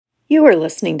You are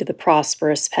listening to the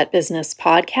Prosperous Pet Business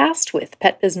Podcast with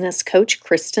pet business coach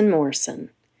Kristen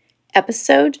Morrison,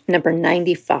 episode number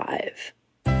 95.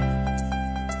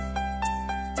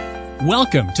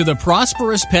 Welcome to the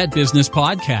Prosperous Pet Business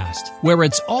Podcast, where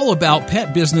it's all about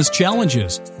pet business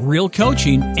challenges, real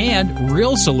coaching, and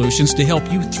real solutions to help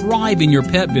you thrive in your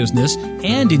pet business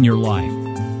and in your life.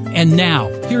 And now,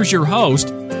 here's your host,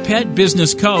 pet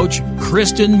business coach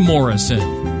Kristen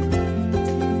Morrison.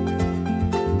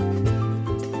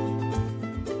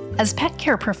 As pet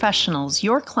care professionals,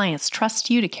 your clients trust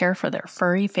you to care for their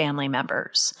furry family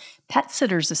members. Pet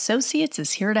Sitters Associates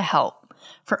is here to help.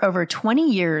 For over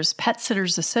 20 years, Pet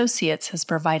Sitters Associates has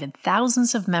provided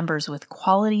thousands of members with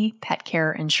quality pet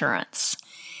care insurance.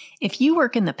 If you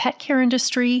work in the pet care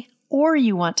industry, or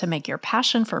you want to make your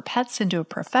passion for pets into a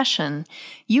profession,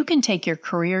 you can take your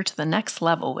career to the next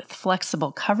level with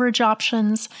flexible coverage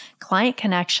options, client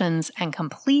connections, and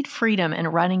complete freedom in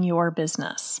running your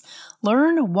business.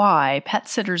 Learn why Pet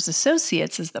Sitters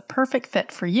Associates is the perfect fit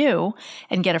for you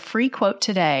and get a free quote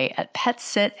today at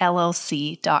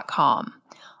PetSitLLC.com.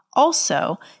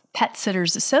 Also, Pet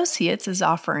Sitters Associates is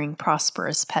offering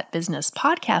Prosperous Pet Business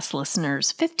Podcast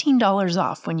listeners $15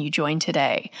 off when you join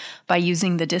today by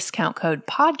using the discount code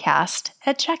PODCAST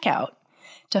at checkout.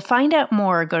 To find out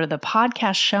more, go to the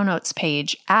podcast show notes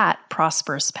page at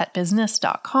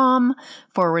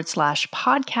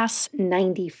prosperouspetbusiness.com/podcast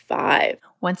 95.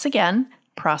 Once again,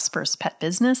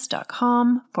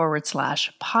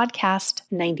 prosperouspetbusiness.com/podcast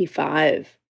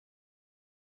 95.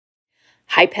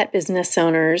 Hi, pet business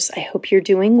owners. I hope you're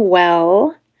doing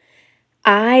well.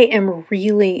 I am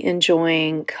really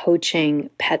enjoying coaching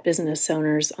pet business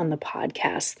owners on the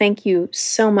podcast. Thank you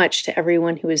so much to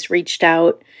everyone who has reached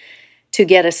out to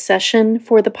get a session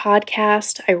for the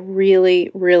podcast. I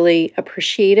really, really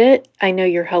appreciate it. I know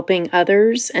you're helping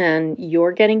others and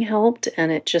you're getting helped, and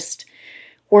it just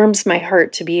warms my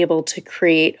heart to be able to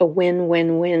create a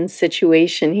win-win-win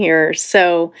situation here.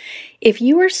 So if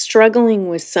you are struggling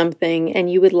with something and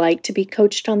you would like to be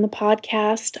coached on the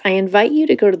podcast, I invite you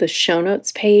to go to the show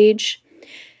notes page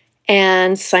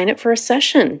and sign up for a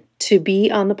session to be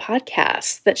on the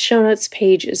podcast. That show notes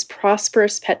page is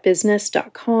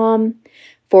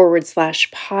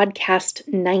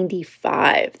prosperouspetbusiness.com/podcast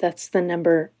 95. That's the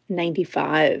number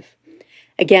 95.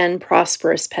 Again,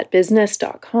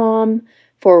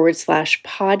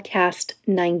 prosperouspetbusiness.com/podcast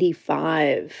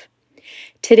 95.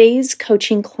 Today's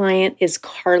coaching client is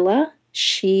Carla.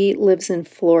 She lives in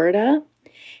Florida.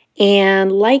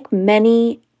 And like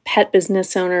many pet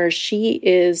business owners, she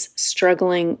is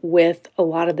struggling with a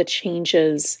lot of the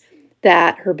changes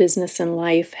that her business and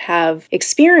life have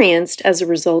experienced as a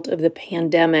result of the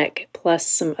pandemic, plus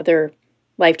some other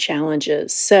life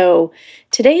challenges. So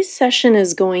today's session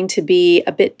is going to be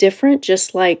a bit different,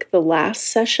 just like the last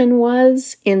session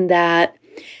was, in that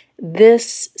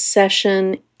this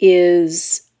session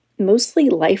is mostly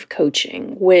life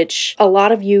coaching, which a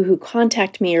lot of you who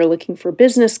contact me are looking for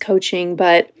business coaching,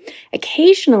 but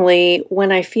occasionally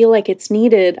when I feel like it's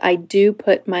needed, I do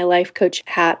put my life coach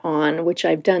hat on, which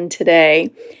I've done today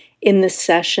in this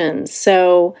session.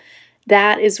 So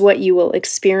that is what you will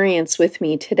experience with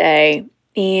me today.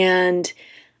 And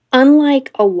unlike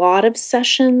a lot of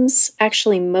sessions,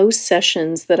 actually most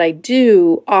sessions that I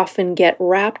do often get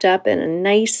wrapped up in a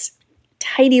nice,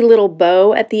 tidy little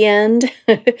bow at the end.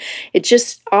 It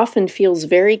just often feels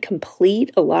very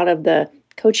complete. A lot of the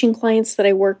coaching clients that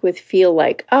I work with feel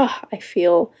like, I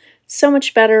feel so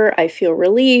much better. I feel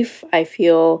relief. I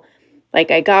feel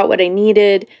like I got what I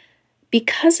needed.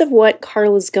 Because of what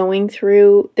Carla's going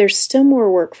through, there's still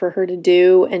more work for her to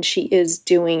do, and she is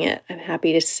doing it. I'm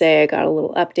happy to say I got a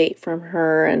little update from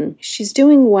her, and she's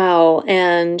doing well,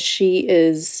 and she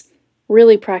is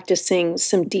really practicing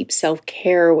some deep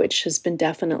self-care, which has been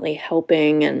definitely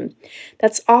helping. And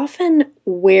that's often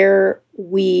where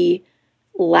we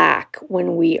lack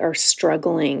when we are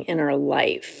struggling in our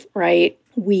life, right?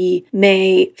 We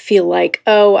may feel like,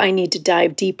 I need to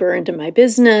dive deeper into my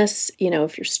business.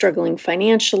 If you're struggling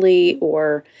financially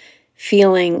or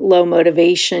feeling low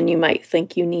motivation, you might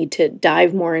think you need to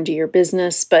dive more into your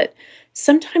business. But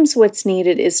sometimes what's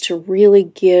needed is to really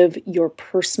give your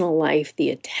personal life the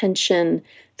attention,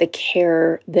 the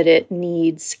care that it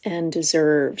needs and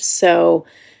deserves. So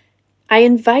I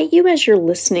invite you, as you're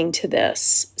listening to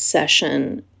this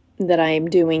session that I am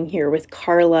doing here with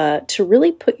Carla, to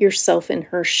really put yourself in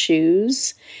her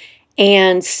shoes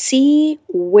and see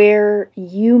where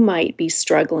you might be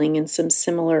struggling in some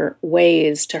similar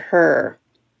ways to her.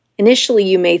 Initially,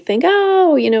 you may think,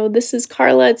 this is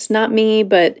Carla, it's not me,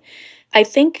 but I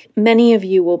think many of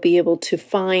you will be able to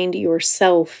find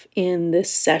yourself in this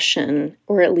session,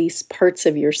 or at least parts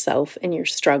of yourself in your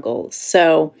struggles.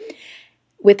 So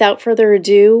without further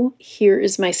ado, here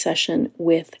is my session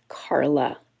with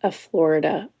Carla, a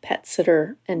Florida pet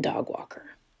sitter and dog walker.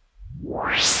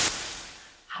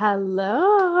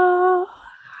 Hello.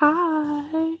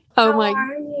 Hi. How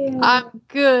are you? I'm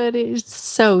good. It's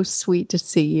so sweet to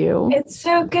see you. It's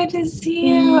so good to see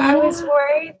you. I was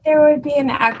worried there would be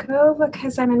an echo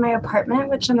because I'm in my apartment,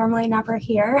 which I normally never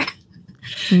hear.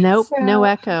 Nope, no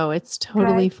echo. It's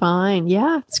totally fine.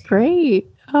 Yeah, it's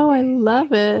great. Oh, I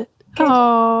love it.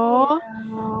 Oh,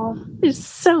 it's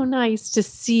so nice to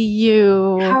see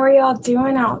you. How are y'all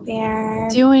doing out there?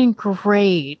 Doing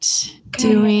great.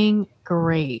 Doing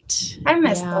great. I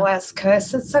miss the West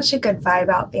Coast. It's such a good vibe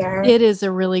out there. It is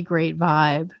a really great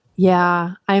vibe.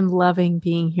 Yeah, I'm loving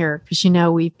being here because,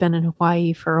 we've been in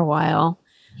Hawaii for a while.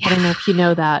 Yeah. I don't know if you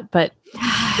know that, but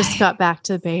just got back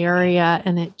to the Bay Area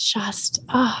and it just,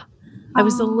 I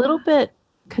was a little bit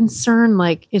concerned,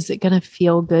 like, is it going to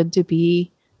feel good to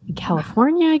be in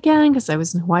California again? Because I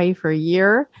was in Hawaii for a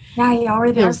year. Yeah, you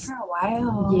were there for a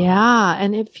while. Yeah,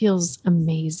 and it feels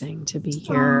amazing to be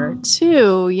here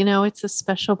too. It's a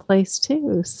special place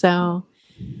too. So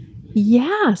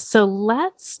yeah, so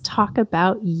let's talk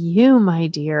about you, my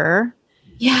dear.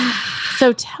 Yeah.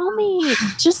 So tell me,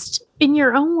 just in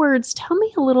your own words, tell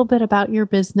me a little bit about your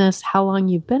business, how long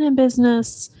you've been in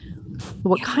business,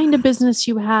 what kind of business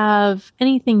you have,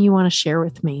 anything you want to share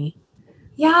with me.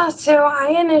 Yeah, so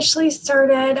I initially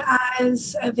started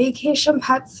as a vacation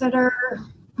pet sitter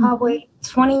probably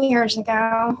 20 years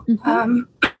ago. I'm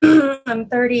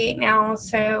 38 now,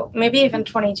 so maybe even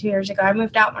 22 years ago. I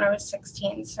moved out when I was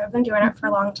 16, so I've been doing it for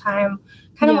a long time,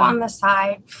 kind of on the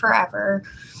side forever.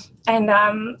 And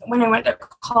when I went to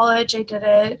college, I did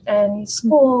it in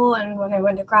school, and when I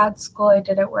went to grad school, I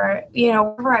did it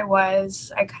wherever I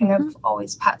was, I kind of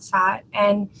always pet sat.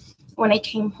 And when I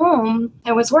came home,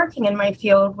 I was working in my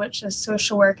field, which is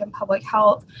social work and public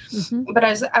health. But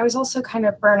I was also kind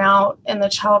of burnt out in the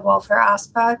child welfare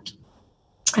aspect.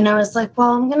 And I was like,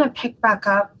 well, I'm going to pick back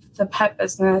up the pet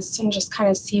business and just kind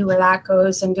of see where that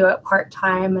goes and do it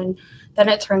part-time. And then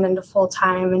it turned into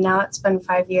full-time. And now it's been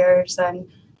 5 years and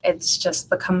it's just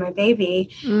become my baby.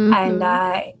 And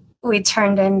we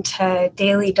turned into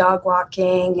daily dog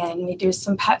walking, and we do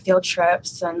some pet field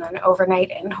trips and then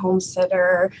overnight in-home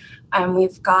sitter.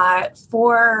 We've got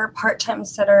 4 part-time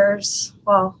sitters,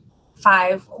 well,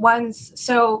 5.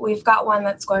 So we've got one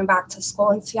that's going back to school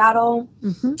in Seattle,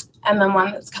 and then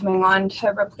one that's coming on to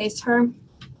replace her.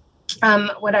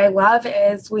 What I love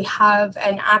is we have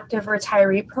an active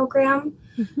retiree program.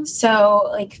 So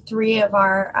like 3 of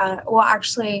our,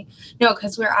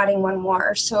 because we're adding 1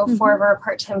 more. So 4 of our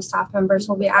part-time staff members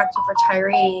will be active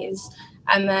retirees.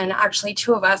 And then actually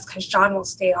 2 of us, because John will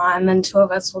stay on, then 2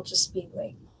 of us will just be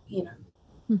like,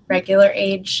 regular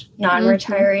age,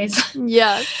 non-retirees.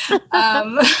 Yes.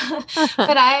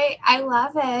 But I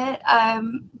love it.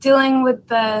 Dealing with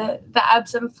the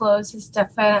ebbs and flows is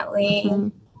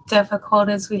definitely difficult,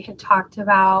 as we had talked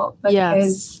about,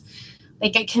 because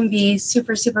like it can be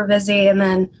super, super busy, and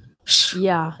then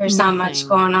there's not much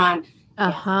going on.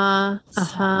 That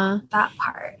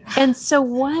part. And so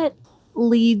what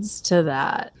leads to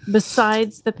that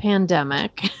besides the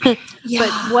pandemic?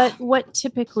 But what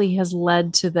typically has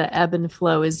led to the ebb and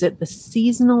flow? Is it the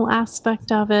seasonal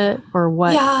aspect of it, or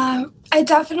what? Yeah, I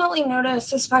definitely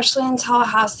noticed, especially in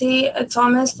Tallahassee, it's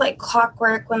almost like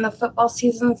clockwork. When the football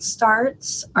season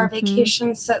starts, our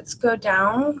vacation sets go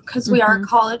down because we are a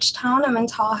college town. I'm in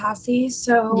Tallahassee,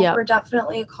 so we're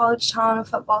definitely a college town, a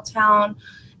football town.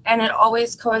 And it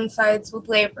always coincides with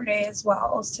Labor Day as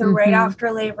well. So right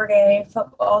after Labor Day,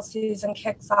 football season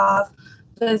kicks off,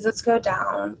 visits go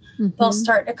down. They'll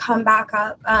start to come back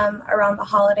up around the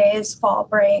holidays, fall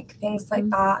break, things like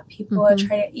that. People are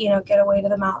trying to, get away to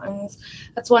the mountains.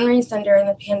 That's one reason during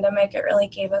the pandemic, it really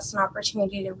gave us an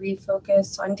opportunity to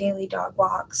refocus on daily dog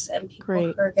walks and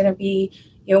people who are going to be,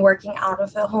 working out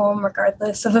of the home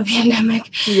regardless of a pandemic.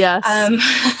 Yes,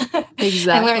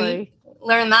 exactly.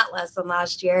 Learned that lesson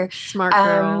last year. Smart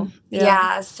girl.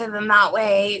 So then that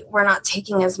way we're not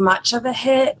taking as much of a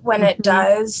hit when it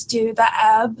does do the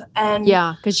ebb. And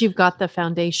because you've got the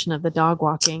foundation of the dog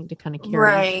walking to kind of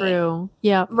carry through.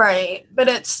 Right. But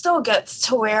it still gets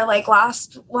to where like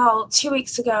 2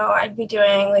 weeks ago, I'd be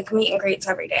doing like meet and greets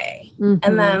every day.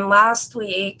 And then last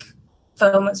week,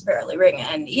 phone was barely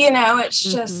ringing. It's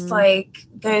just like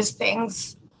those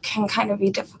things can kind of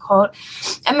be difficult.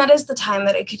 And that is the time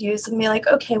that I could use and be like,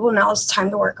 okay, well, now it's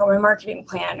time to work on my marketing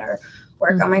plan, or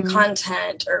work on my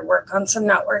content or work on some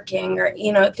networking or,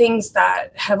 you know, things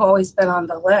that have always been on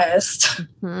the list.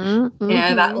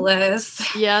 That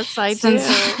list. Yes, I since,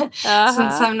 do. Since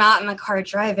I'm not in the car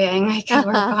driving, I can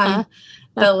work on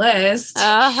the list.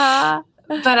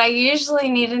 But I usually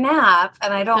need a nap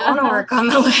and I don't want to work on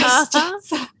the list.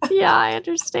 Yeah, I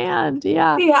understand.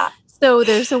 Yeah. Yeah. So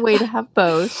there's a way to have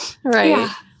both, right?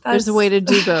 Yeah, there's a way to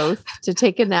do both, to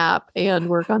take a nap and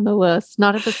work on the list.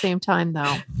 Not at the same time,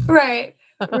 though. Right.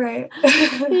 Right.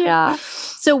 Yeah.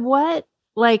 So what,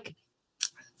 like,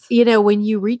 you know, when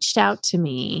you reached out to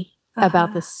me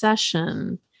about the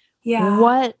session,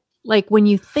 what, like, when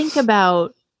you think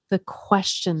about the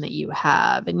question that you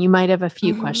have, and you might have a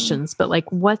few questions, but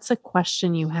like, what's a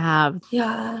question you have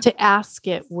to ask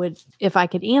it would, if I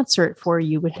could answer it for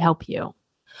you, would help you?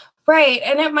 Right.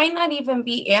 And it might not even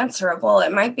be answerable.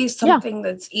 It might be something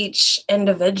that's each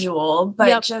individual,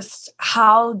 but just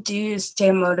how do you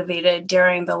stay motivated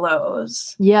during the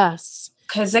lows? Yes.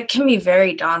 Because it can be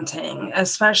very daunting,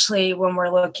 especially when we're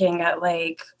looking at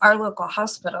like our local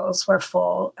hospitals were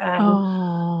full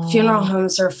and funeral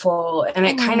homes are full. And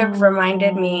it kind of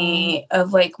reminded me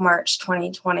of like March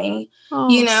 2020,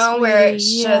 you know, where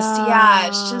it's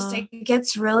just, it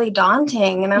gets really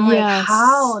daunting. And I'm like,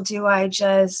 how do I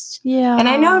just, and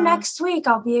I know next week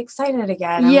I'll be excited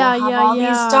again. And we'll have all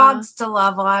these dogs to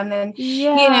love on and,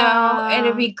 you know,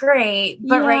 it'd be great.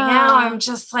 But right now I'm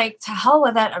just like, to hell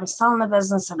with it. I'm selling the business.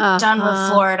 I'm done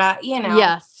with Florida, you know.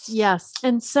 Yes.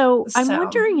 And so I'm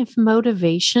wondering if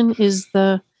motivation is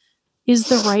the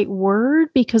right word,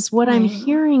 because what I'm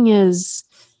hearing is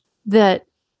that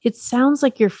it sounds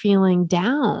like you're feeling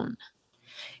down.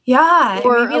 Yeah.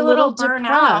 Or maybe a little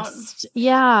depressed.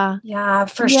 Yeah. Yeah,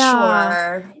 for sure.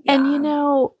 Yeah. And you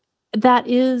know, that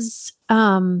is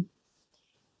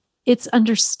it's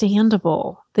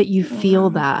understandable that you feel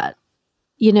that.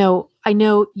 You know, I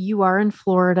know you are in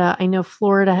Florida. I know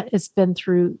Florida has been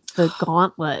through the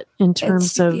gauntlet in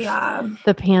terms of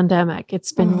the pandemic.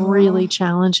 It's been really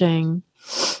challenging.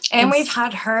 And we've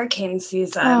had hurricane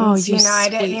seasons. You know, I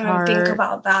didn't even think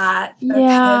about that. Because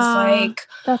like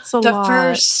that's a lot.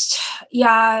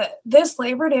 This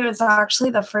Labor Day was actually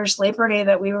the first Labor Day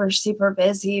that we were super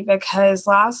busy, because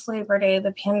last Labor Day,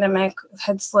 the pandemic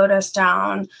had slowed us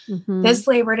down. This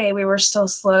Labor Day, we were still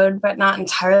slowed, but not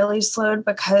entirely slowed,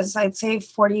 because I'd say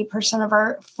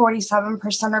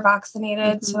 47% are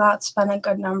vaccinated. So that's been a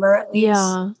good number, at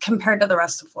least compared to the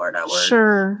rest of Florida.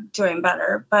 We're doing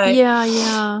better. But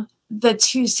the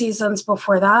 2 seasons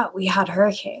before that, we had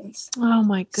hurricanes. Oh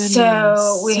my goodness.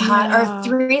 So we had our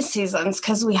 3 seasons,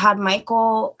 because we had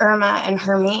Michael, Irma, and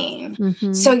Hermine.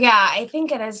 So I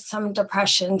think it is some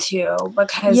depression too,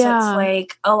 because it's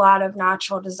like a lot of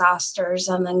natural disasters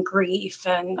and then grief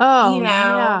and, you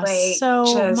know, like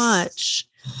so much.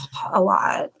 A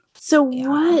lot. So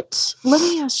let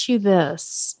me ask you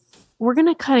this. We're going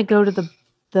to kind of go to the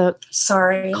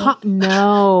sorry.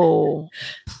 No,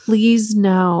 please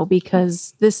no,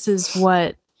 because this is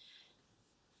what,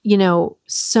 you know,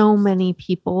 so many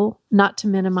people, not to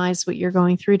minimize what you're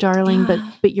going through, darling, but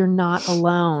you're not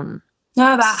alone.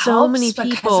 No, that so helps, many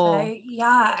people. I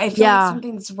feel like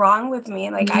something's wrong with me.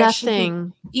 Like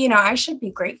nothing. I should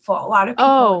be grateful. A lot of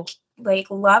people like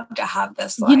love to have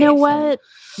this life. You know what?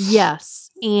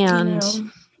 Yes. And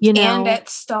you know, and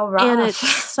it's still rough. And it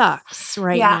sucks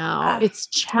now. It's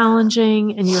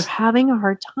challenging and you're having a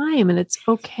hard time, and it's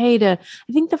okay to,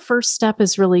 I think the first step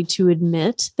is really to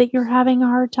admit that you're having a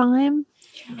hard time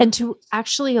and to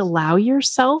actually allow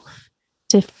yourself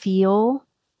to feel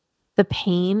the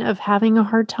pain of having a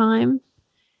hard time,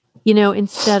 you know,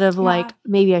 instead of like,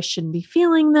 maybe I shouldn't be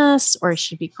feeling this, or I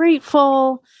should be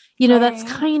grateful. You know, that's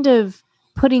kind of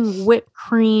putting whipped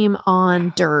cream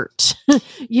on dirt,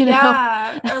 you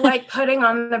know? Or like putting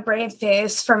on the brave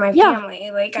face for my family.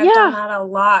 Like I've done that a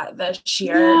lot this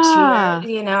year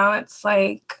too, you know, it's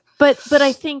like. But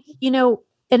I think, you know,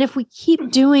 and if we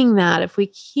keep doing that, if we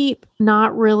keep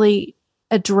not really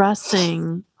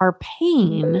addressing our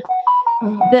pain,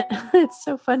 it's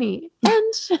so funny. And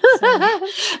it's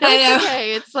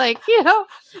okay. It's like, you know,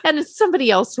 and if somebody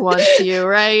else wants you,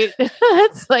 right?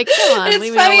 It's like, come on.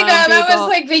 It's funny though. That was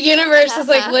like the universe is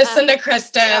like, listen to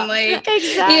Kristen. Like,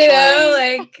 you know,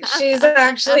 like she's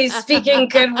actually speaking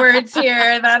good words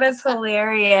here. That is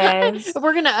hilarious.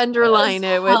 We're going to underline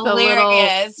it with a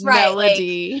little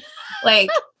melody.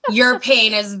 Like your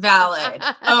pain is valid.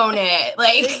 Own it.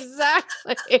 Like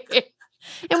exactly.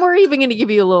 And we're even going to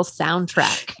give you a little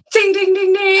soundtrack. Ding, ding,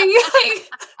 ding, ding.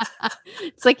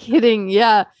 It's like hitting,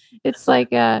 it's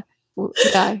like,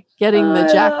 getting the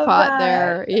jackpot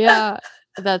there. Yeah.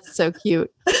 That's so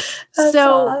cute. That's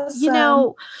So,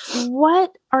 awesome.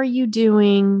 what are you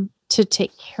doing to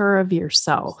take care of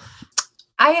yourself?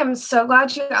 I am so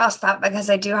glad you asked that because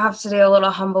I do have to do a little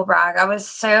humble brag. I was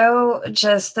so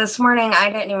just this morning,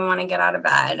 I didn't even want to get out of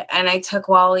bed. And I took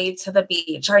Wally to the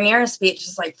beach. Our nearest beach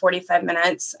is like 45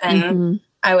 minutes. And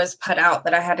I was put out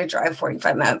that I had to drive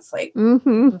 45 minutes, like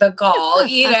the gall,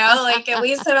 like at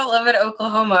least I don't live in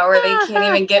Oklahoma where they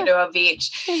can't even get to a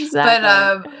beach. Exactly.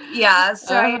 But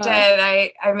so I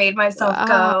did. I made myself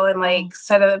go and like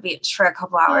sit at the beach for a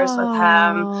couple hours with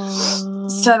him.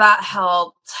 So that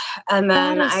helped. And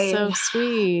then that is so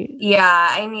sweet. Yeah,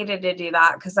 I needed to do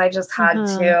that because I just had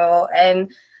to.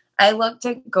 And I looked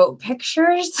at goat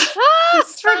pictures.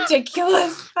 It's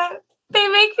ridiculous, but they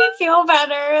make me feel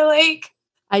better. Like,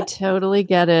 I totally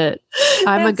get it.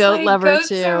 I'm a goat lover goats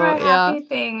too. Are my happy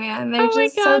thing, man. They're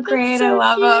just so great. So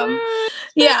I love them.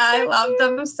 Yeah, I love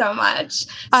them so much. So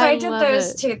I did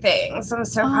those two things. I'm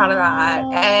so proud of that.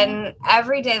 And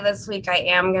every day this week, I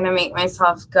am going to make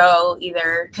myself go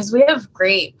either because we have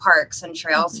great parks and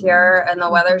trails here, and the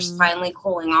weather's finally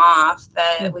cooling off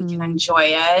that we can enjoy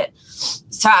it.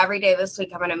 So every day this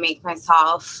week, I'm going to make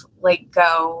myself like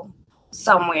go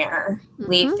somewhere,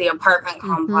 leave the apartment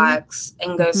complex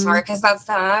and go somewhere. Because that's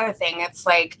the other thing. It's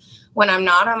like when I'm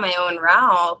not on my own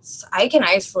routes, I can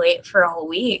isolate for a whole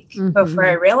week before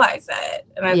I realize it.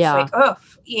 And it's like, oh,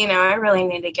 I really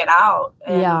need to get out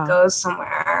and go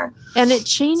somewhere. And it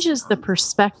changes the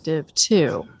perspective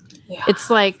too. Yeah. It's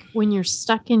like when you're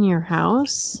stuck in your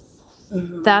house,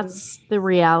 that's the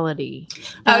reality.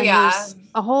 And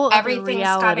a whole everything's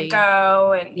got to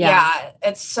go, and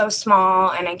it's so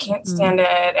small, and I can't stand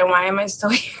it. And why am I still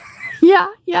here?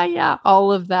 Yeah.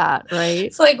 All of that, right?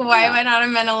 It's like, why am I not a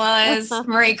minimalist?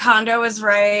 Marie Kondo was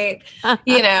right. Like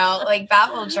that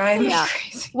will drive me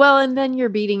crazy. Well, and then you're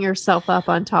beating yourself up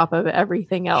on top of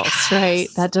everything else, right?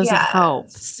 That doesn't help.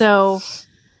 So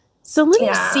let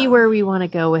me see where we want to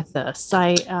go with this.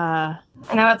 I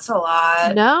know it's a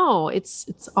lot. No,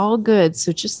 it's all good.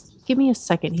 So just give me a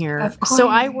second here. So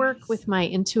I work with my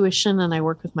intuition and I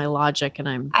work with my logic,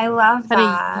 and I love that.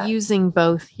 Kind of using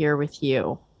both here with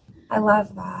you. I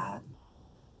love that.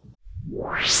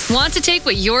 Want to take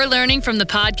what you're learning from the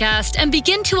podcast and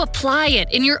begin to apply it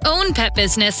in your own pet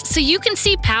business so you can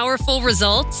see powerful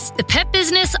results? The Pet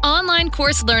Business online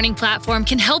course learning platform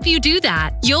can help you do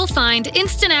that. You'll find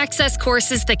instant access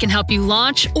courses that can help you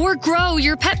launch or grow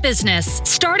your pet business,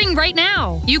 starting right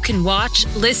now. You can watch,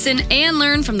 listen, and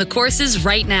learn from the courses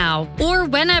right now, or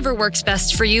whenever works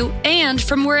best for you and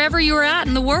from wherever you are at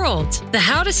in the world. The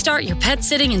How to Start Your Pet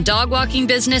Sitting and Dog Walking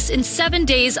Business in 7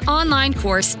 Days online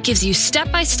course gives you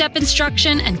step-by-step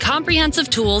instruction and comprehensive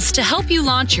tools to help you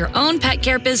launch your own pet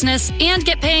care business and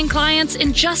get paying clients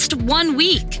in just 1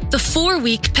 week. The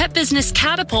 4-week Pet Business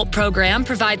Catapult program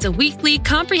provides a weekly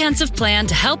comprehensive plan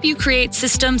to help you create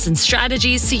systems and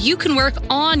strategies so you can work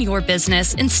on your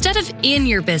business instead of in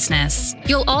your business.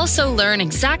 You'll also learn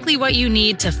exactly what you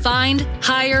need to find,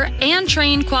 hire, and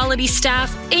train quality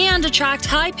staff and attract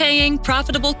high-paying,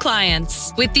 profitable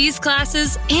clients. With these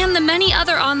classes and the many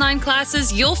other online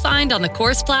classes you'll find on the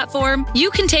course platform, you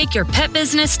can take your pet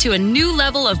business to a new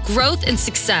level of growth and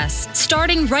success,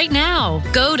 starting right now.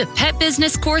 Go to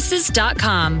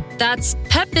petbusinesscourses.com. That's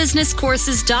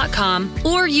petbusinesscourses.com,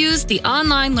 or use the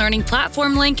online learning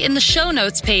platform link in the show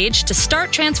notes page to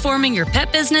start transforming your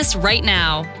pet business right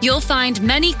now. You'll find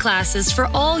many classes for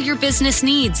all your business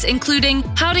needs, including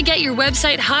how to get your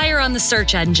website higher on the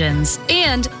search engines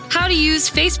and how to use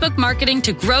Facebook marketing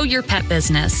to grow your pet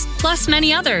business, plus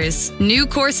many others. New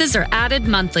courses are added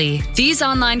monthly. These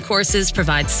online courses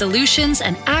provide solutions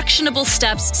and actionable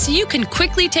steps so you can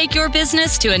quickly take your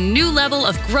business to a new level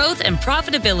of growth and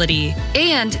profitability.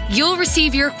 And you'll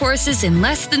receive your courses in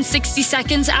less than 60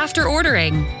 seconds after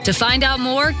ordering. To find out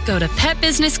more, go to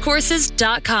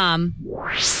petbusinesscourses.com.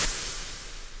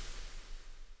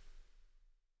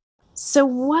 So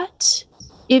what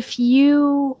if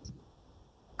you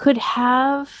could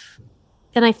have,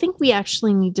 and I think we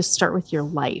actually need to start with your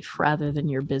life rather than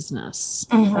your business.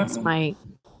 That's my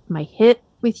hit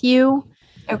with you.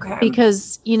 Okay.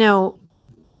 Because, even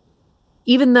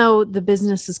though the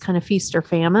business is kind of feast or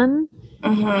famine,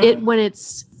 when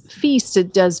it's feast,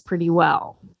 it does pretty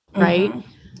well. Right.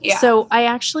 Yeah. So I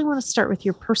actually want to start with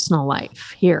your personal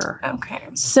life here. Okay.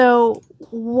 So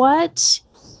what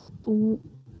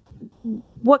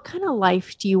kind of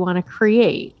life do you want to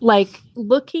create? Like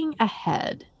looking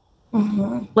ahead,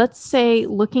 let's say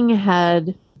looking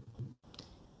ahead,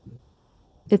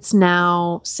 it's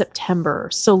now September.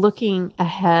 So looking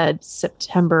ahead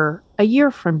September, a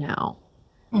year from now,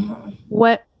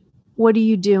 what What are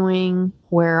you doing?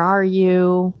 Where are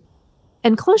you?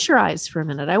 And close your eyes for a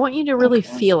minute. I want you to really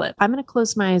feel it. I'm going to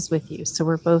close my eyes with you. So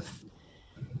we're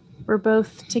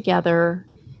both together,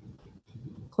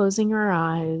 closing our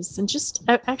eyes, and just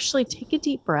actually take a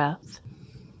deep breath.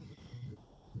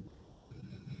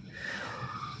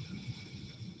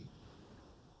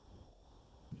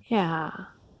 Yeah.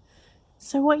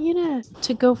 So I want you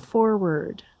to go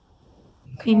forward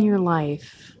in your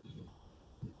life.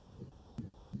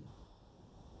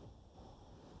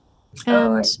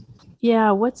 And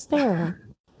what's there?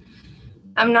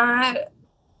 I'm not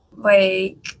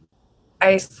like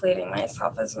isolating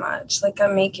myself as much. Like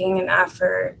I'm making an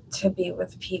effort to be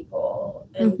with people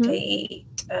and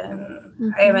date,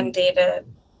 and I haven't dated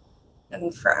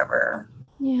in forever.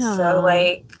 Yeah. So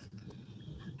like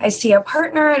I see a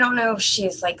partner. I don't know if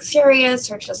she's like serious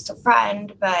or just a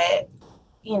friend, but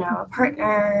you know, a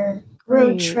partner,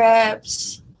 road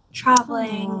trips,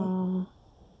 traveling.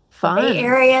 Fun. The Bay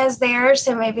Area is there,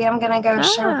 so maybe I'm gonna go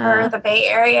show her the Bay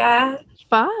Area.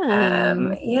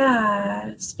 Fun.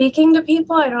 Yeah. Speaking to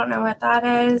people, I don't know what that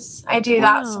is. I do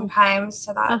that sometimes,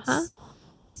 so that's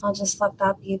I'll just let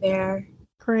that be there.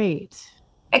 Great.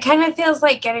 It kind of feels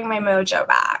like getting my mojo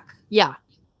back. Yeah.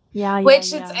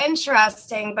 Which it's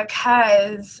interesting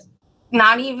because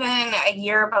not even a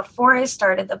year before I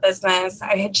started the business,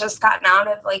 I had just gotten out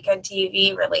of like a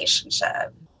DV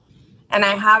relationship. And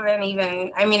I haven't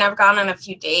even, I mean, I've gone on a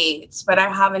few dates, but I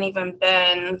haven't even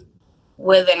been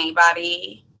with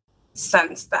anybody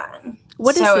since then.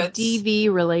 What is a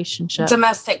DV relationship?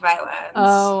 Domestic violence.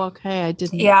 Oh, okay. I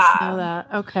didn't know that.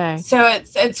 Okay. So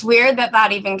it's weird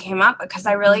that even came up because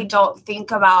I really don't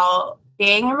think about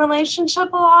being in a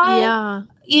relationship a lot. Yeah.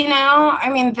 You know, I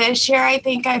mean, this year I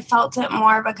think I felt it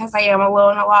more because I am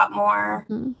alone a lot more.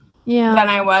 Than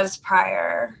I was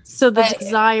prior. So the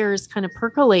desire is kind of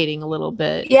percolating a little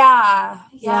bit. Yeah.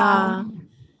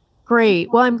 Great.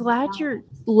 Well, I'm glad you're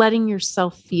letting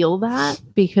yourself feel that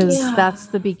because that's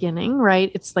the beginning,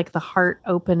 right? It's like the heart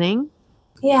opening.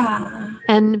 Yeah.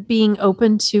 And being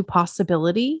open to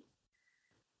possibility.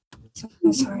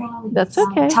 I'm sorry. That's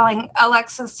okay.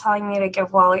 Alexa's telling me to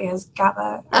give Wally his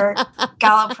GABA or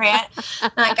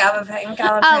Galliprant, not GABAPent,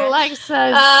 Galliprant.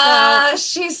 Alexa,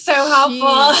 she's so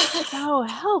helpful. She's so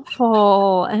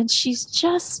helpful, and she's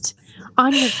just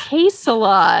on your case a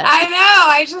lot. I know.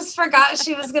 I just forgot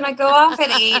she was going to go off at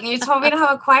 8, and you told me to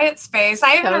have a quiet space.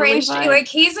 I even arranged like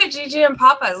he's at Gigi and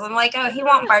Papa's. I'm like, oh, he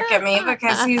won't bark at me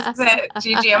because he's at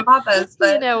Gigi and Papa's.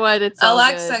 But you know what? It's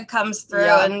Alexa comes through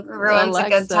and ruins a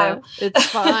good time. It's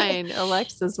fine.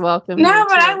 Alexa's welcome. No,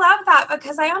 but I love that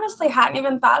because I honestly hadn't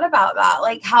even thought about that.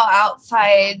 Like how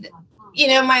outside, you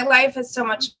know, my life is so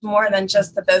much more than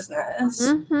just the business.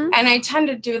 And I tend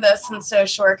to do this in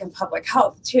social work and public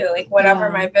health too. Like whatever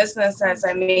my business is,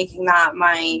 I'm making that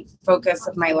my focus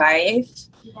of my life,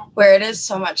 where it is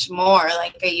so much more.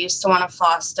 Like I used to want to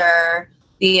foster,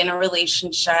 be in a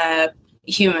relationship,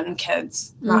 human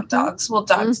kids, not dogs. Well,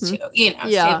 dogs too, you know,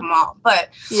 save them all. But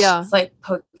it's like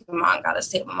Pokemon, gotta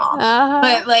save them all.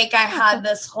 But like I had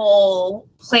this whole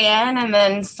plan, and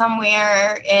then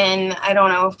somewhere in, I don't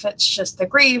know if it's just the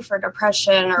grief or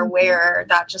depression or where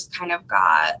that just kind of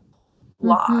got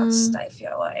lost, I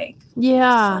feel like.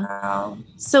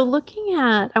 So looking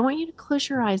at, I want you to close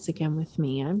your eyes again with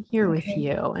me. I'm here with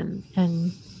you,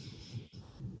 and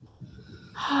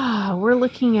we're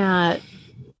looking at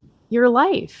your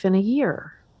life in a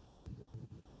year.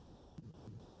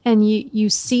 And you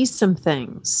see some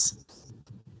things.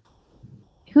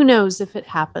 Who knows if it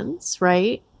happens,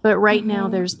 right? But right now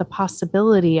there's the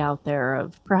possibility out there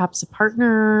of perhaps a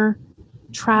partner,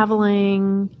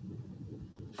 traveling,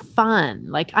 fun.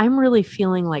 Like I'm really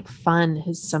feeling like fun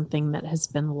is something that has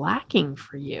been lacking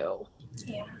for you.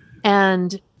 Yeah.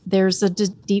 And there's a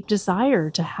deep desire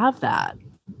to have that.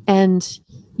 And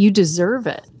you deserve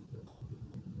it.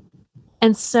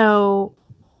 And so,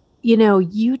 you know,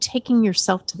 you taking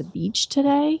yourself to the beach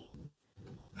today,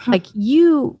 like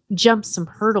you jumped some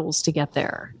hurdles to get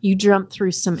there. You jumped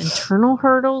through some internal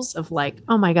hurdles of like,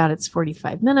 oh my God, it's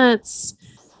 45 minutes.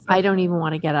 I don't even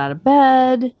want to get out of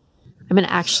bed. I'm going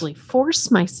to actually force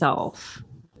myself.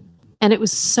 And it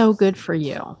was so good for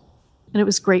you. And it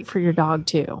was great for your dog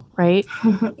too, right?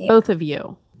 Both of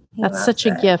you. That's such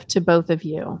a gift to both of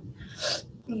you.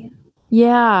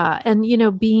 Yeah. And, you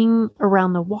know, being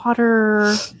around the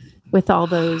water with all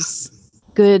those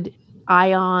good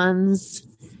ions,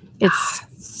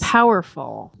 it's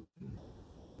powerful.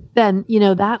 Then, you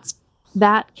know,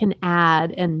 that can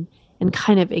add and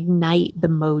kind of ignite the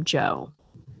mojo.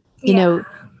 You know,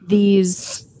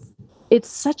 it's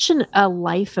such a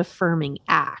life affirming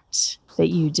act that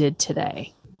you did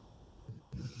today.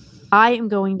 I am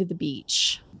going to the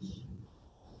beach.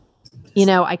 You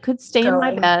know, I could stay in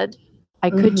my bed. I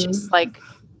could just like,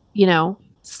 you know,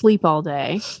 sleep all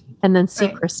day and then see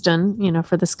Kristen, you know,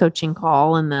 for this coaching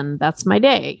call. And then that's my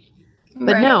day.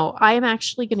 But no, I am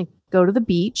actually going to go to the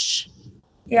beach.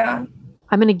 Yeah.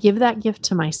 I'm going to give that gift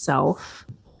to myself.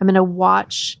 I'm going to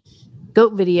watch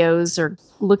goat videos or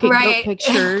look at goat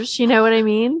pictures. You know what I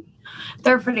mean?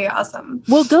 They're pretty awesome.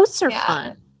 Well, goats are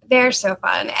fun. They're so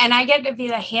fun. And I get to be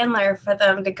the handler for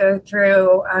them to go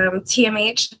through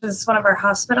TMH. This is one of our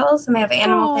hospitals, and they have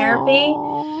animal therapy.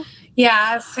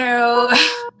 Yeah. So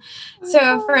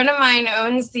a friend of mine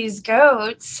owns these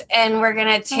goats, and we're going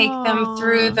to take them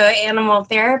through the animal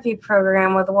therapy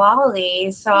program with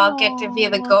Wally. So I'll get to be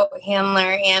the goat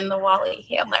handler and the Wally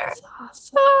handler. That's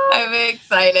awesome. I'm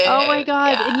excited. Oh my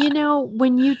God. Yeah. And you know,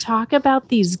 when you talk about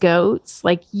these goats,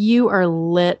 like you are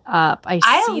lit up. I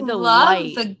see the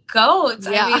light. The goats.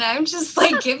 Yeah. I mean, I'm just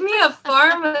like, give me a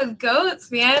farm of goats,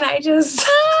 man.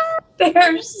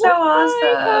 They're so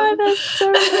awesome. God, that's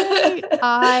so great.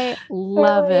 I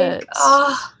love it.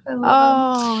 I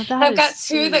love them. I've got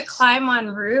two that climb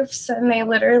on roofs, and they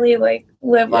literally like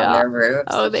live on their roofs.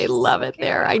 Oh, they love it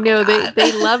there. I know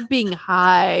they love being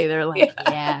high. They're like,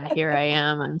 yeah, here I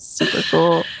am. I'm super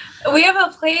cool. We have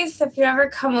a place, if you ever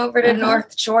come over to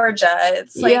North Georgia,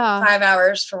 it's like 5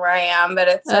 hours from where I am, but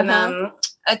it's in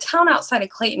a town outside of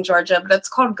Clayton, Georgia, but it's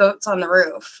called Goats on the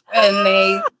Roof.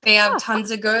 And they have tons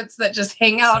of goats that just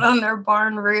hang out on their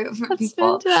barn roof. That's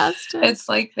fantastic. It's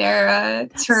like they're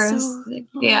tourists.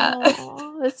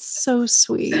 It's so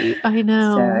sweet. I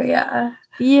know. So, yeah.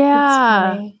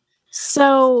 Yeah.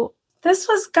 So this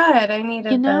was good. I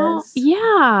needed this.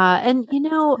 Yeah. And, you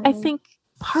know, I think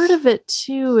part of it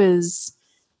too is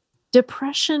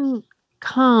depression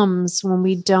comes when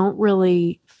we don't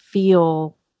really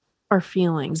feel our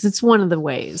feelings. It's one of the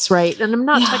ways, right? And I'm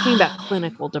not talking about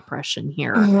clinical depression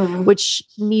here, which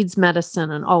needs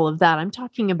medicine and all of that. I'm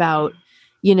talking about,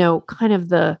 you know, kind of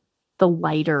the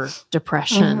lighter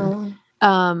depression,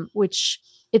 which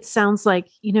it sounds like,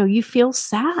 you know, you feel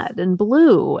sad and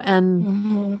blue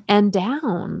and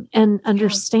down, and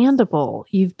understandable.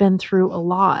 You've been through a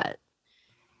lot.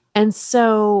 And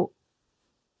so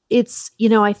it's, you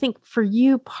know, I think for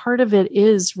you, part of it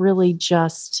is really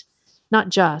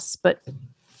but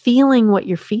feeling what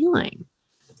you're feeling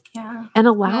and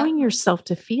allowing yourself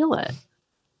to feel it.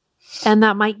 And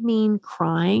that might mean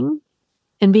crying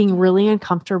and being really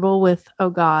uncomfortable with, oh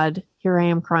God, here I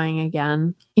am crying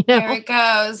again. You know? Here it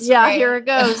goes. Yeah, here it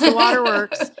goes. The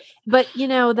waterworks. But, you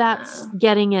know, that's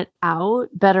getting it out,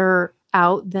 better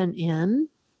out than in.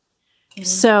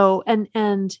 So,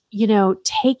 and, you know,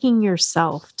 taking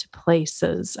yourself to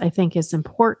places I think is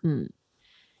important.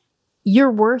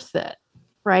 You're worth it,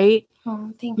 right?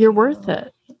 Oh, thank You're you. worth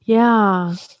it.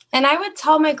 Yeah. And I would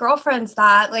tell my girlfriends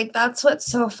that, like, that's what's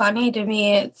so funny to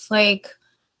me. It's like,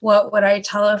 what would I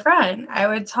tell a friend? I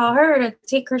would tell her to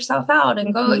take herself out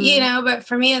and go, you know, but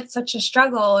for me, it's such a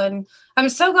struggle. And I'm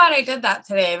so glad I did that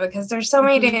today, because there's so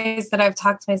many days that I've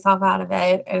talked myself out of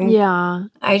it. And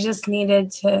I just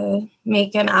needed to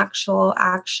make an actual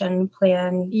action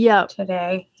plan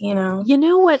today, you know? You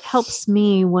know what helps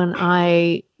me when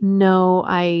I know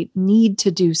I need to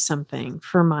do something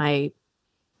for my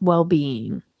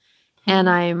well-being and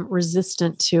I'm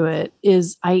resistant to it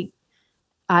is I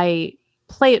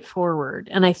play it forward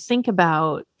and I think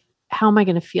about, how am I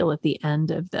going to feel at the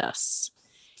end of this?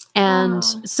 And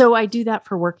so I do that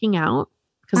for working out,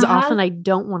 because often I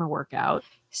don't want to work out.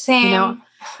 Same. You know,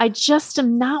 I just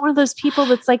am not one of those people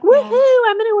that's like, woohoo,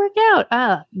 I'm going to work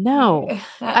out. No,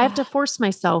 I have to force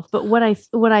myself. But what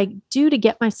I do to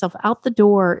get myself out the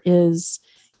door is,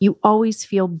 you always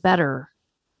feel better.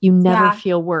 You never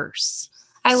feel worse.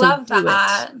 I love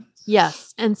that.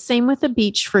 Yes. And same with the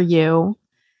beach for you,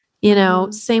 you know,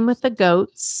 same with the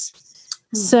goats.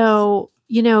 So,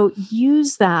 you know,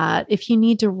 use that. If you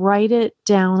need to write it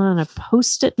down on a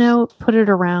Post-it note, put it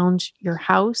around your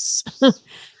house,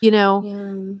 you know,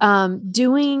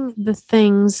 doing the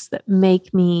things that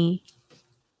make me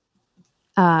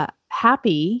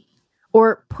happy,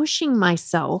 or pushing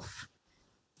myself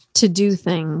to do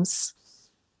things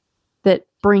that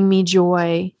bring me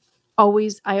joy.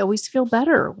 I always feel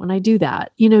better when I do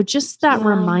that. You know, just that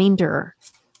reminder.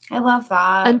 I love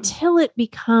that. Until it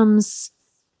becomes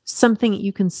something that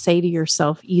you can say to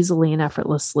yourself easily and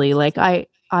effortlessly. Like I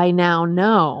now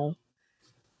know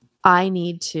I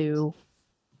need to,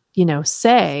 you know,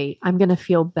 say, I'm going to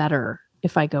feel better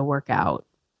if I go work out.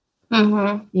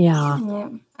 Yeah.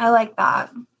 I like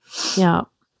that. Yeah.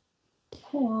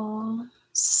 Cool.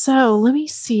 So let me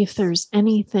see if there's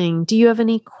anything. Do you have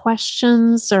any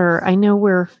questions? Or I know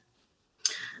we're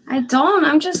I don't.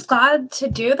 I'm just glad to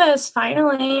do this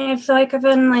finally. I feel like I've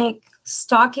been like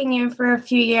stalking you for a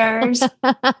few years.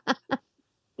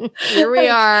 Here we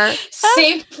are.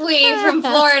 Safely from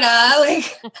Florida.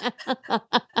 Like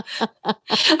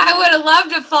I would have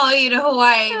loved to follow you to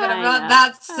Hawaii, but I'm not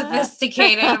that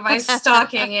sophisticated in my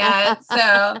stalking yet.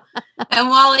 So, and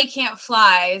Wally can't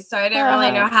fly, so I didn't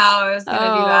really know how I was going to do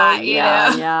that. You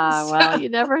know? Yeah. Well, you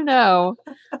never know.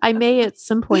 I may at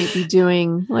some point be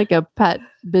doing like a pet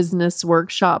business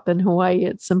workshop in Hawaii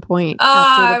at some point. Oh,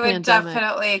 after I the would pandemic.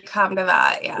 definitely come to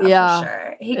that. Yeah, for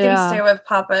sure. He can stay with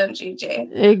Papa and Gigi.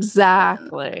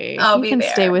 Exactly. I'll he be can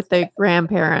there. stay with the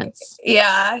grandparents.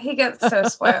 Yeah, he gets so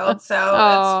spoiled.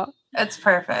 So it's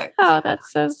perfect. Oh,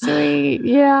 that's so sweet.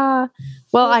 Yeah.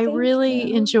 Well, I thank really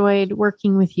you. enjoyed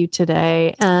working with you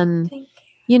today. And,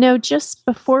 just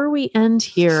before we end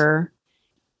here,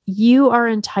 you are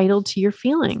entitled to your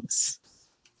feelings,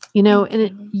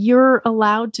 and you're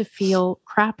allowed to feel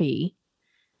crappy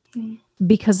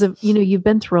because of, you've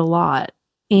been through a lot,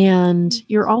 and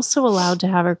you're also allowed to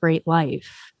have a great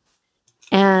life.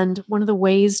 And one of the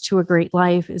ways to a great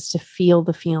life is to feel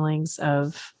the feelings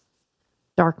of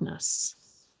darkness,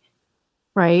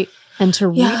 right? And to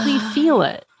really feel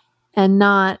it and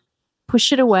not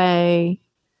push it away.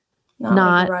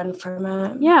 Not like run from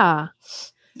it. Yeah.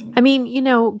 I mean,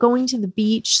 going to the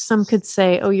beach, some could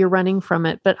say, oh, you're running from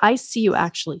it. But I see you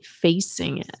actually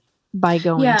facing it by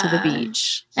going to the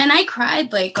beach. And I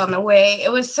cried like on the way.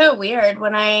 It was so weird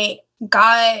when I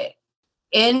got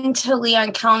into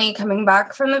Leon County coming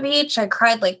back from the beach. I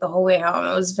cried like the whole way home.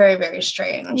 It was very, very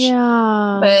strange.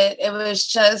 Yeah. But it was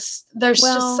just, there's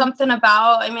just something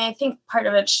about, I think part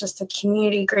of it's just the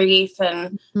community grief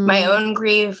and my own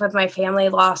grief with my family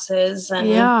losses. And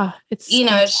it's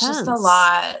it's just a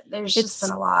lot. There's just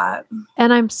been a lot.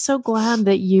 And I'm so glad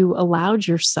that you allowed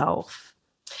yourself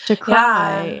to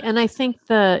cry. And I think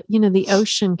the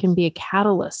ocean can be a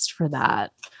catalyst for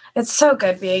that. It's so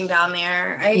good being down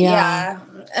there.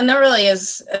 And there really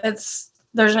is,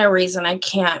 there's no reason I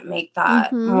can't make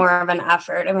that more of an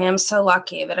effort. I'm so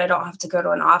lucky that I don't have to go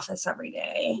to an office every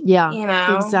day.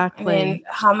 Yeah, exactly.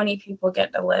 How many people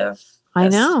get to live? I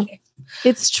know.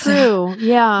 It's true.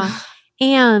 Yeah.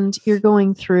 And you're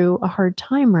going through a hard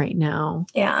time right now.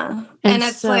 Yeah. And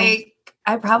it's like,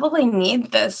 I probably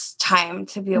need this time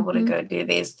to be able to go do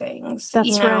these things.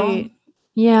 That's right.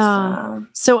 Yeah.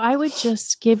 So I would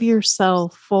just give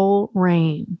yourself full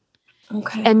rein.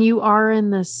 Okay. And you are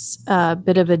in this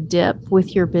bit of a dip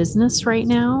with your business right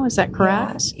now. Is that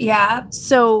correct? Yeah.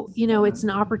 So, it's an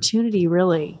opportunity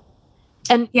really.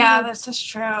 And this is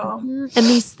true. And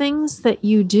these things that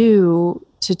you do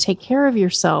to take care of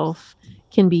yourself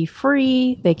can be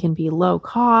free. They can be low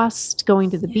cost.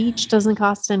 Going to the beach doesn't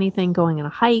cost anything. Going on a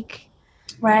hike,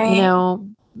 right?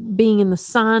 Being in the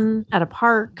sun at a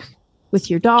park with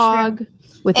your dog,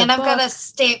 I've got a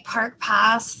state park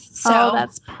pass. So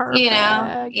that's perfect.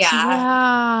 Yeah.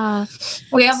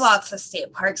 We have lots of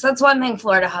state parks. That's one thing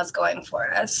Florida has going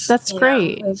for us. That's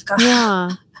great. We've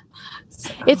got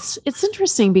It's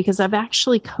interesting because I've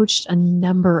actually coached a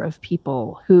number of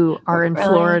people who are in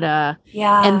Florida.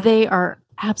 Yeah. And they are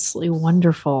absolutely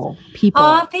wonderful people.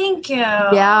 Oh, thank you.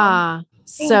 Yeah.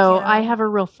 So I have a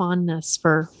real fondness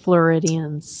for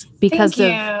Floridians because of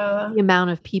the amount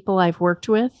of people I've worked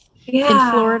with in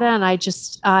Florida. And I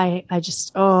just want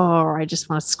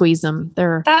to squeeze them.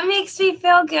 That makes me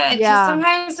feel good. Yeah.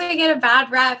 Sometimes we get a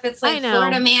bad rep. It's like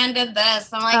Florida man did this.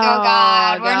 I'm like, oh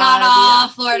God, we're not all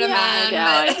Florida men.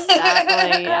 Yeah,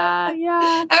 exactly.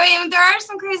 Yeah. There are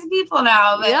some crazy people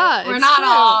now, but we're not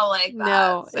all like that.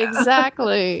 No,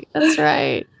 exactly. That's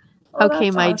right.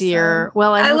 Okay, my dear.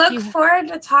 Well, I look forward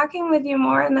to talking with you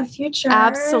more in the future.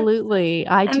 Absolutely.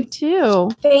 I do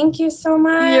too. Thank you so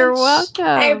much. You're welcome.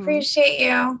 I appreciate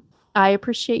you. I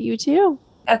appreciate you too.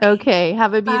 Okay.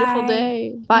 Have a beautiful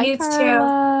day. Bye, you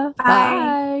Carla. Too.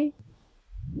 Bye.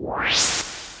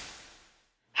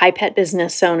 Hi, pet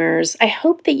business owners. I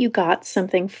hope that you got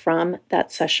something from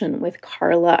that session with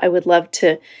Carla. I would love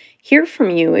to hear from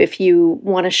you if you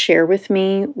want to share with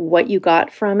me what you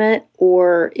got from it,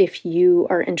 or if you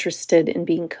are interested in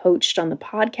being coached on the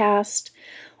podcast,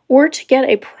 or to get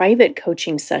a private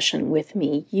coaching session with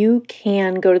me. You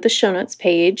can go to the show notes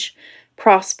page,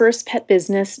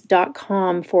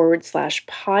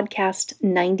 prosperouspetbusiness.com/podcast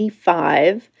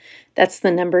 95. That's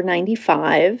the number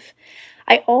 95.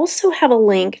 I also have a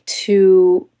link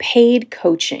to paid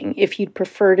coaching. If you'd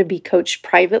prefer to be coached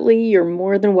privately, you're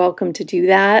more than welcome to do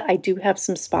that. I do have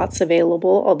some spots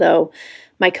available, although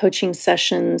my coaching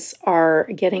sessions are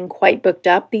getting quite booked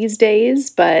up these days,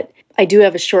 but I do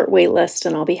have a short wait list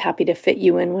and I'll be happy to fit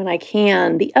you in when I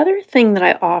can. The other thing that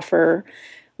I offer,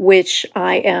 which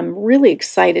I am really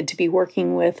excited to be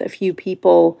working with a few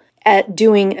people at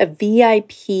doing a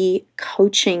VIP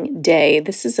coaching day.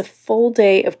 This is a full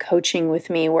day of coaching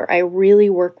with me where I really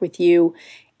work with you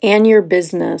and your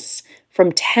business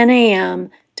from 10 a.m.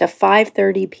 to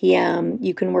 5:30 p.m.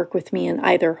 You can work with me in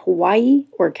either Hawaii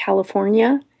or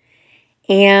California.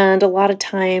 And a lot of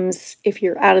times, if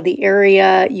you're out of the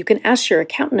area, you can ask your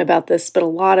accountant about this, but a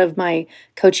lot of my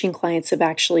coaching clients have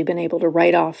actually been able to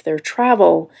write off their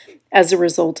travel as a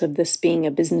result of this being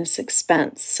a business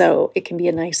expense. So it can be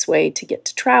a nice way to get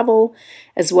to travel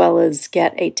as well as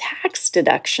get a tax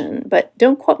deduction. But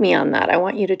don't quote me on that. I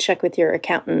want you to check with your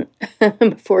accountant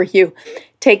before you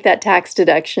take that tax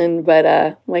deduction.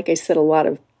 But like I said, a lot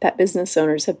of pet business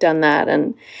owners have done that.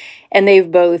 And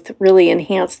they've both really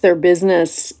enhanced their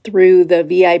business through the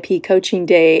VIP coaching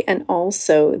day, and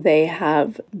also they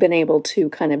have been able to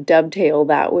kind of dovetail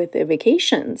that with a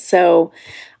vacation. So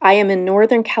I am in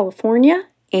Northern California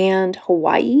and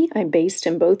Hawaii. I'm based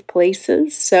in both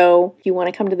places. So if you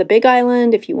want to come to the Big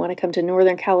Island, if you want to come to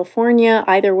Northern California,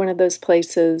 either one of those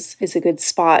places is a good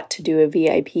spot to do a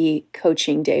VIP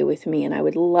coaching day with me, and I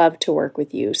would love to work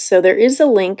with you. So there is a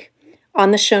link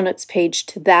on the show notes page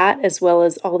to that, as well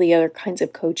as all the other kinds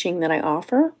of coaching that I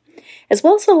offer, as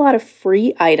well as a lot of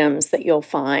free items that you'll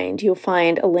find. You'll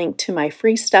find a link to my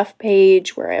free stuff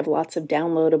page where I have lots of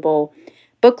downloadable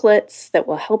booklets that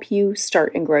will help you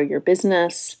start and grow your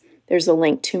business. There's a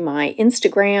link to my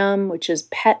Instagram, which is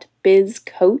Pet Biz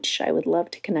Coach. I would love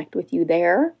to connect with you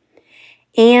there.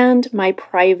 And my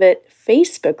private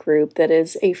Facebook group that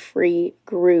is a free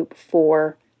group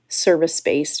for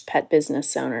service-based pet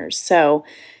business owners. So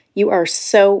you are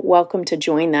so welcome to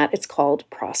join that. It's called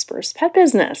Prosperous Pet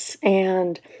Business,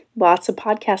 and lots of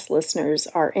podcast listeners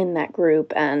are in that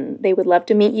group, and they would love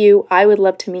to meet you. I would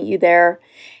love to meet you there.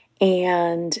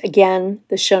 And again,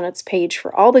 the show notes page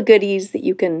for all the goodies that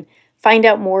you can find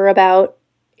out more about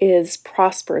is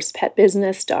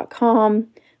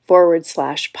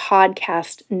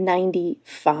prosperouspetbusiness.com/podcast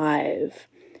 95.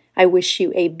 I wish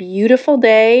you a beautiful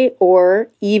day or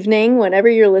evening whenever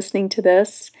you're listening to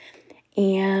this.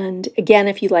 And again,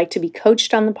 if you'd like to be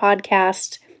coached on the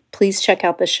podcast, please check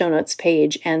out the show notes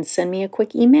page and send me a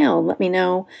quick email. Let me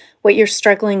know what you're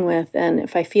struggling with. And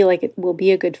if I feel like it will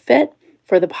be a good fit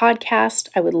for the podcast,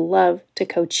 I would love to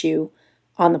coach you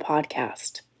on the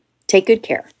podcast. Take good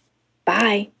care.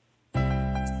 Bye.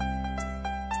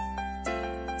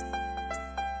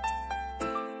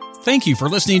 Thank you for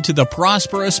listening to the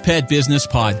Prosperous Pet Business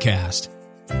Podcast.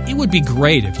 It would be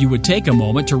great if you would take a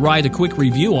moment to write a quick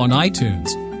review on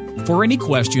iTunes. For any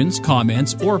questions,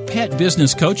 comments, or pet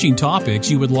business coaching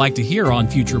topics you would like to hear on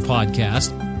future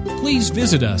podcasts, please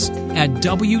visit us at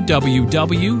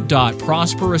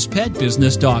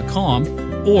www.prosperouspetbusiness.com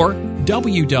or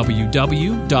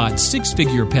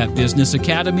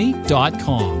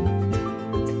www.sixfigurepetbusinessacademy.com.